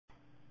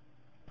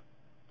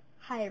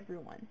Hi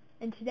everyone,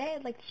 and today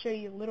I'd like to show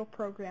you a little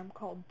program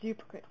called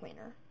Duplicate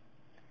Cleaner,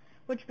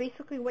 which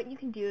basically what you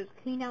can do is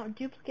clean out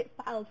duplicate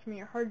files from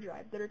your hard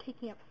drive that are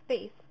taking up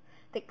space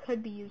that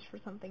could be used for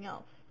something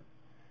else.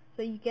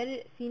 So you get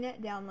it at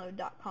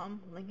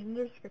cnetdownload.com, link in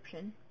the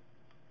description.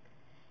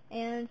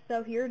 And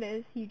so here it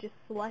is. You just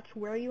select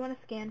where you want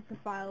to scan for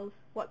files,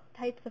 what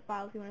types of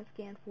files you want to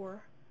scan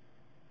for,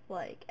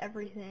 like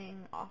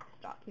everything, office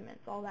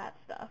documents, all that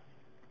stuff.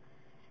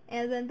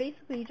 And then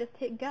basically you just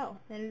hit go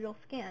and it'll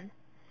scan.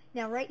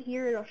 Now right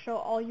here it'll show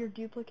all your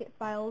duplicate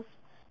files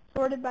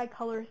sorted by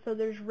color, so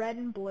there's red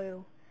and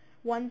blue.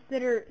 Ones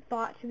that are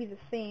thought to be the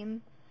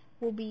same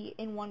will be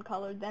in one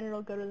color, then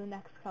it'll go to the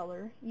next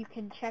color. You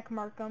can check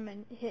mark them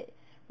and hit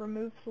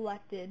remove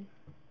selected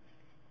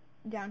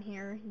down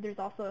here. There's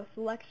also a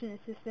selection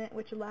assistant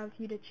which allows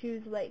you to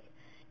choose like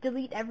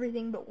delete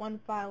everything but one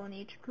file in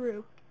each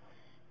group.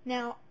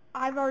 Now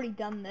I've already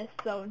done this,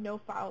 so no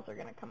files are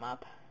going to come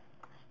up.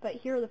 But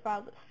here are the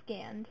files that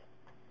scanned,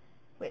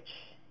 which,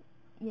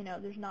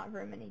 there's not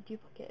very many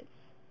duplicates.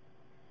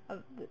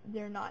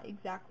 They're not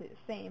exactly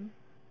the same.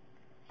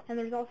 And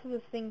there's also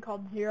this thing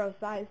called zero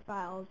size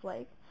files,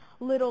 like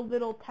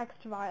little text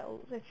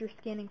files. If you're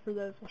scanning for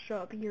those, will show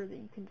up here that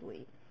you can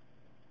delete.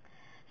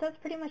 So that's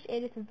pretty much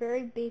it. It's a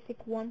very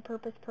basic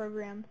one-purpose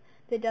program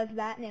that does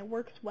that, and it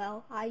works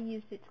well. I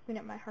used it to clean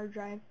up my hard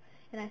drive,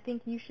 and I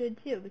think you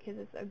should too, because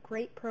it's a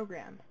great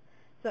program.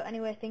 So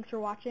anyway, thanks for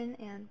watching,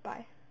 and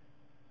bye.